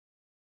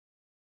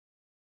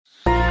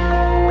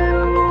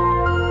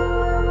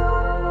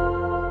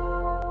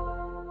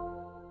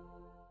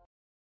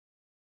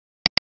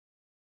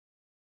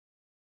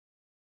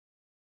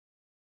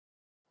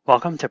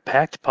Welcome to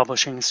Packed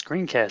Publishing's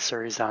screencast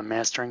series on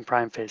Mastering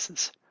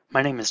PrimeFaces.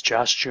 My name is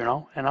Josh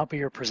Juneau, and I'll be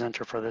your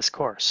presenter for this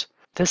course.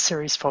 This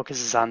series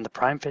focuses on the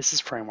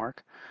PrimeFaces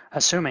Framework,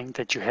 assuming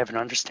that you have an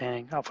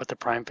understanding of what the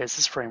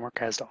PrimeFaces Framework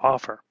has to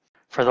offer.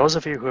 For those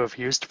of you who have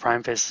used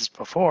PrimeFaces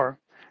before,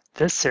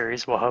 this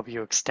series will help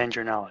you extend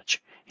your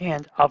knowledge,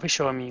 and I'll be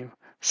showing you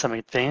some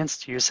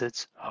advanced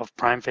usage of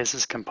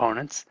PrimeFaces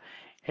components,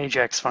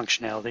 AJAX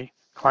functionality,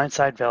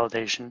 client-side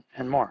validation,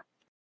 and more.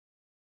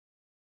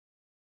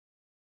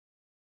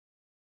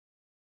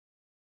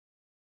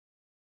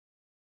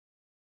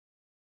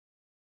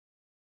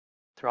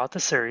 Throughout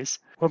the series,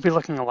 we'll be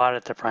looking a lot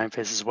at the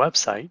PrimeFaces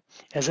website,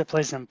 as it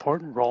plays an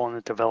important role in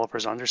the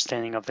developer's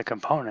understanding of the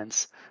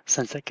components,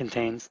 since it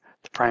contains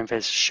the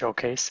PrimeFaces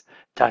showcase,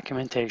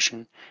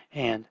 documentation,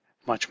 and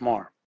much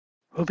more.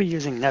 We'll be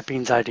using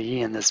NetBeans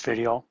IDE in this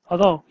video,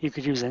 although you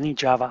could use any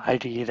Java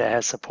IDE that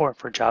has support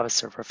for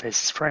Javaserver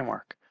Faces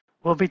Framework.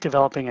 We'll be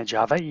developing a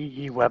Java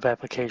EE web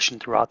application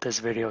throughout this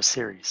video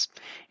series,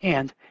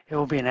 and it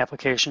will be an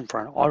application for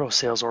an auto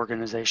sales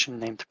organization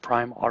named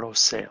Prime Auto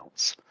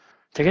Sales.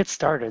 To get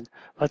started,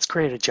 let's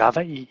create a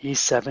Java EE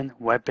 7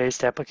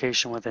 web-based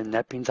application within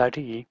NetBeans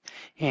IDE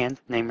and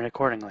name it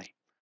accordingly.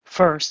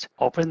 First,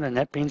 open the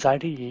NetBeans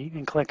IDE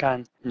and click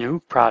on New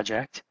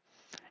Project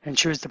and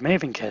choose the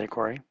Maven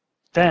category.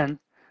 Then,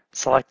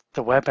 select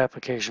the Web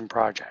Application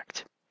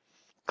Project.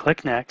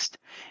 Click Next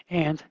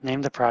and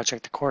name the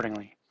project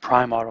accordingly,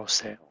 Prime Auto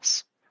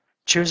Sales.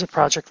 Choose a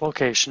project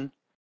location,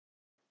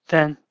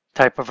 then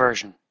type a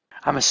version.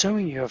 I'm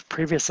assuming you have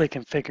previously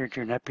configured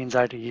your NetBeans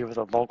IDE with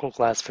a local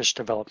GlassFish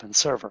development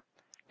server.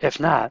 If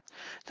not,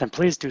 then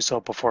please do so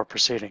before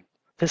proceeding.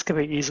 This can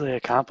be easily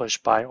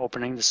accomplished by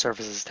opening the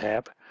Services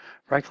tab,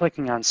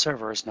 right-clicking on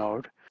Servers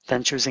node,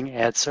 then choosing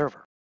Add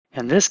Server.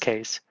 In this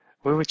case,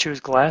 we would choose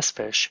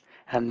GlassFish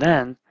and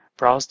then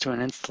browse to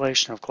an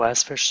installation of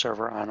GlassFish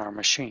server on our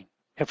machine.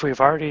 If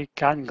we've already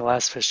gotten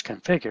GlassFish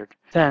configured,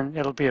 then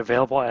it'll be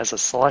available as a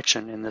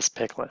selection in this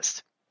pick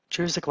list.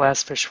 Choose the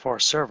GlassFish 4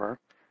 server,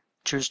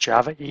 choose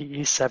Java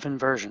EE 7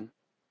 version,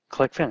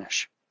 click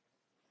Finish.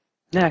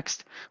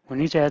 Next, we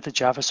need to add the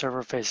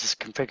Javaserver Faces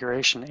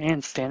configuration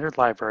and standard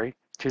library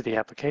to the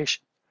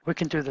application. We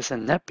can do this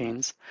in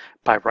NetBeans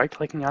by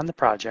right-clicking on the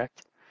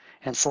project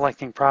and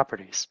selecting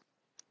Properties.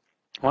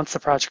 Once the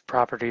project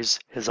properties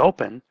is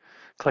open,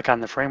 click on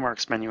the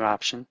Frameworks menu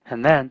option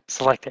and then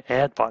select the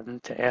Add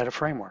button to add a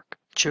framework.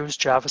 Choose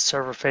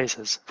Javaserver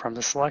Faces from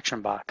the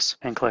selection box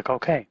and click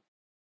OK.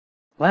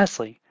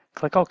 Lastly,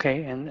 click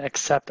OK and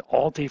accept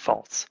all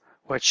defaults,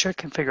 which should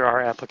configure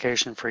our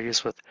application for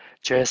use with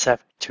JSF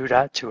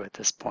 2.2 at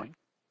this point.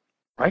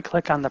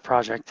 Right-click on the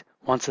project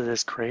once it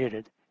is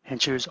created and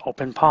choose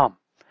Open POM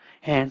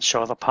and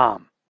show the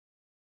POM.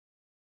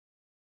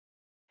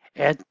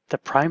 Add the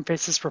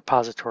PrimeFaces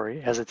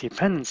repository as a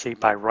dependency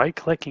by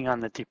right-clicking on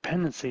the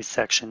Dependency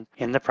section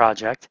in the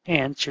project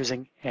and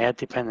choosing Add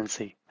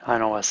Dependency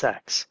on OS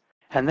X,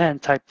 and then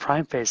type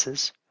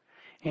PrimeFaces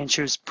and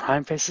choose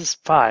PrimeFaces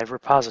 5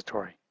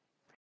 repository.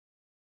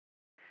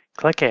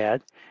 Click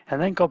Add,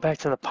 and then go back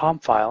to the POM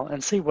file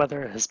and see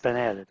whether it has been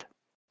added.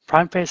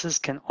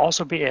 PrimeFaces can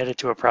also be added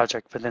to a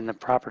project within the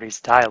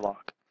Properties dialog.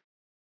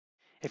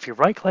 If you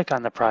right-click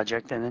on the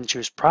project and then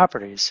choose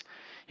Properties,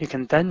 you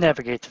can then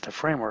navigate to the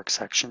Framework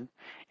section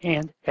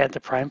and add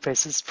the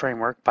PrimeFaces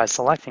Framework by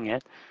selecting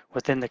it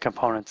within the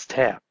Components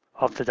tab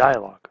of the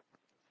dialog.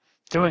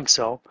 Doing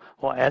so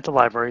will add the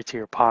library to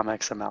your POM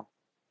XML.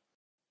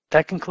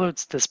 That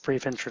concludes this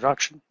brief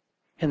introduction.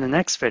 In the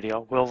next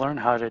video, we'll learn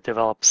how to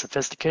develop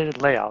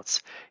sophisticated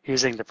layouts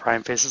using the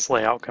PrimeFaces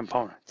layout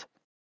component.